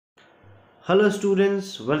Hello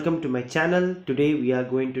students, welcome to my channel. Today we are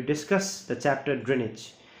going to discuss the chapter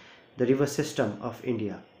drainage, the river system of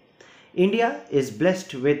India. India is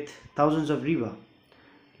blessed with thousands of rivers,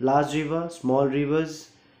 large river, small rivers,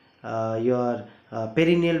 your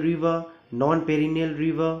perennial river, non-perennial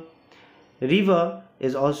river. River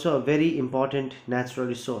is also a very important natural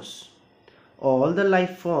resource. All the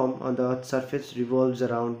life form on the earth's surface revolves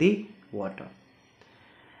around the water.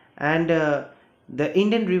 And the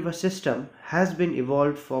Indian river system has been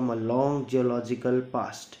evolved from a long geological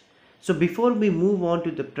past. So before we move on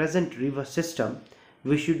to the present river system,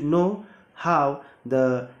 we should know how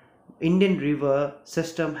the Indian river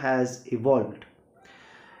system has evolved.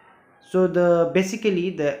 So basically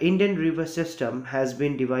the Indian river system has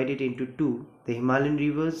been divided into two, the Himalayan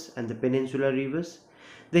rivers and the Peninsula Rivers.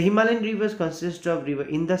 The Himalayan rivers consist of river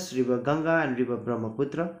Indus, river Ganga and river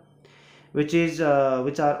Brahmaputra, which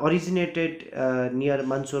are originated near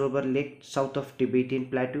Mansarovar Lake, south of Tibetan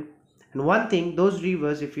Plateau. And one thing, those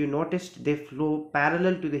rivers, if you noticed, they flow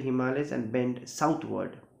parallel to the Himalayas and bend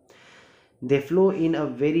southward. They flow in a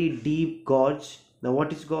very deep gorge. Now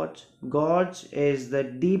what is gorge? Gorge is the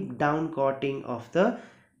deep down cutting of the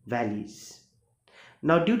valleys.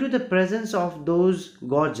 Now due to the presence of those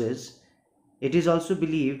gorges, it is also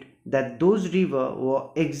believed that those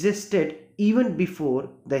rivers existed even before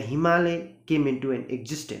the Himalaya came into an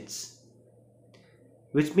existence,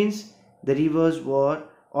 which means the rivers were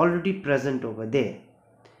already present over there,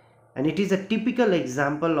 and it is a typical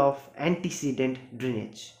example of antecedent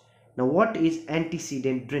drainage. Now what is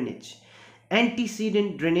antecedent drainage?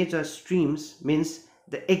 Antecedent drainage of streams means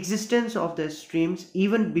the existence of the streams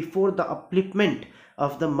even before the upliftment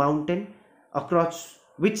of the mountain across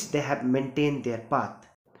which they have maintained their path.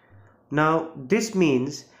 Now this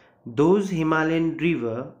means those Himalayan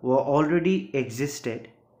river were already existed,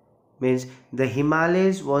 means the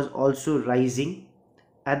Himalayas was also rising.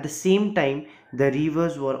 At the same time, the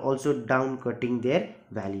rivers were also down cutting their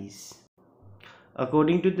valleys.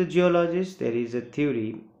 According to the geologists, there is a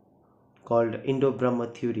theory called Indo-Brahma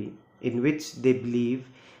theory, in which they believe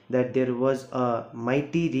that there was a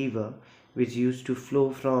mighty river which used to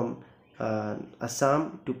flow from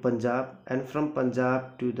Assam to Punjab, and from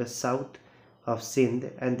Punjab to the south of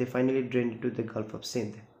Sindh, and they finally drained into the Gulf of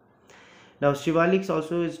Sindh. Now Shivaliks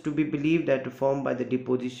also is to be believed that formed by the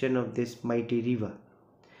deposition of this mighty river,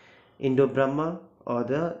 Indo-Brahma, or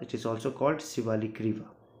it is also called Shivalik river.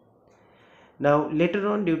 Now later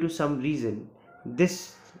on, due to some reason,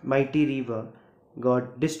 this mighty river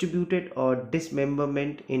got distributed or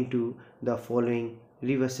dismemberment into the following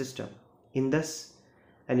river system: Indus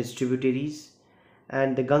and its tributaries,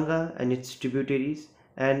 and the Ganga and its tributaries,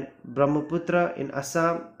 and Brahmaputra in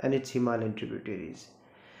Assam and its Himalayan tributaries.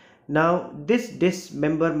 Now this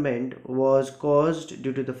dismemberment was caused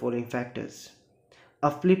due to the following factors: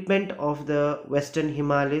 upliftment of the western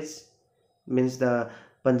Himalayas, means the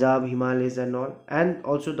Punjab Himalayas and all, and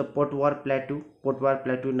also the Potwar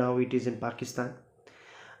Plateau, now it is in Pakistan.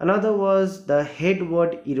 Another was the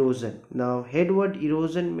headward erosion. Now headward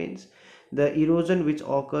erosion means the erosion which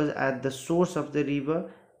occurs at the source of the river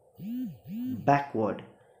backward.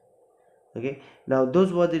 Okay, now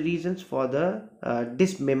those were the reasons for the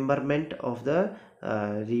dismemberment of the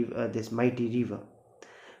this mighty river.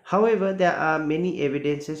 However, there are many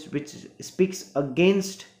evidences which speaks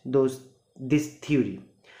against this theory.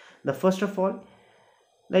 The first of all,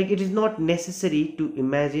 it is not necessary to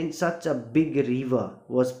imagine such a big river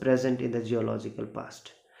was present in the geological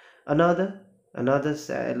past. Another evidence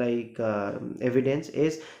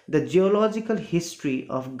is the geological history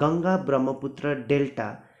of Ganga Brahmaputra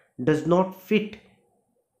delta does not fit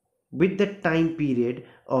with the time period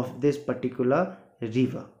of this particular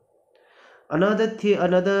river. Another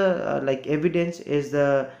evidence is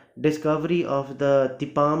the discovery of the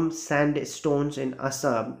Tipam sandstones in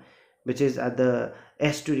Assam, which is at the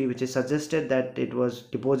estuary, which is suggested that it was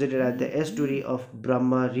deposited at the estuary of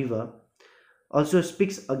Brahma river, also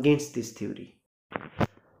speaks against this theory.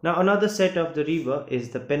 Now another set of the river is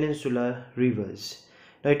the Peninsula Rivers.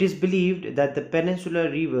 Now it is believed that the Peninsula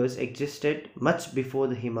Rivers existed much before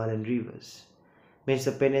the Himalayan Rivers. Means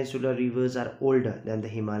the Peninsula Rivers are older than the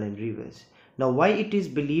Himalayan Rivers. Now why it is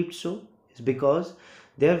believed so? Is because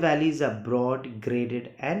their valleys are broad,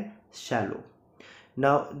 graded and shallow.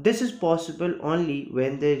 Now this is possible only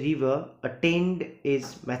when the river attained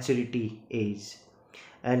its maturity age,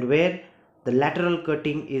 and where the lateral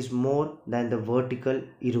cutting is more than the vertical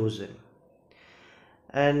erosion.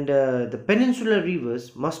 And the Peninsula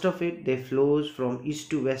Rivers, most of it, they flows from east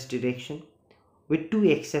to west direction, with two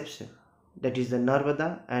exceptions, that is the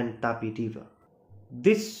Narmada and Tapi river.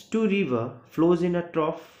 This two river flows in a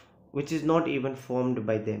trough which is not even formed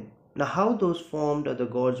by them. Now, how those formed or the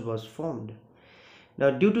gorge was formed? Now,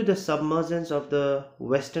 due to the submergence of the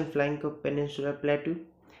western flank of Peninsula Plateau,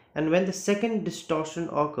 and when the second distortion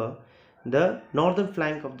occurred, the northern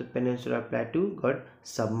flank of the Peninsula Plateau got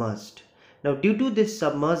submerged. Now, due to this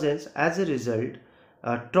submergence, as a result,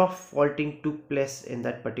 trough faulting took place in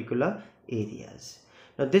that particular areas.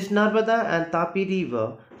 Now, this Narmada and Tapi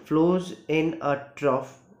river flows in a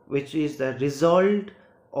trough, which is the result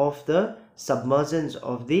of the submergence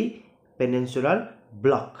of the peninsular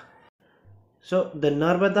block. So the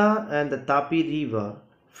Narmada and the Tapi river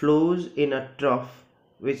flows in a trough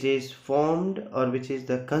which is formed, or which is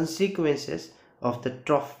the consequences of the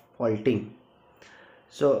trough faulting.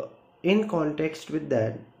 So in context with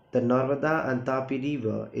that, the Narmada and Tapi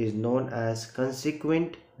river is known as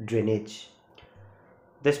consequent drainage.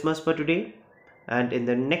 This much for today, and in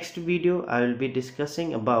the next video I will be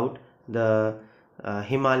discussing about the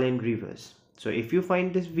Himalayan rivers. So if you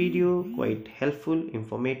find this video quite helpful,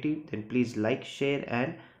 informative, then please like, share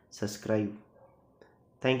and subscribe.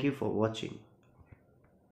 Thank you for watching.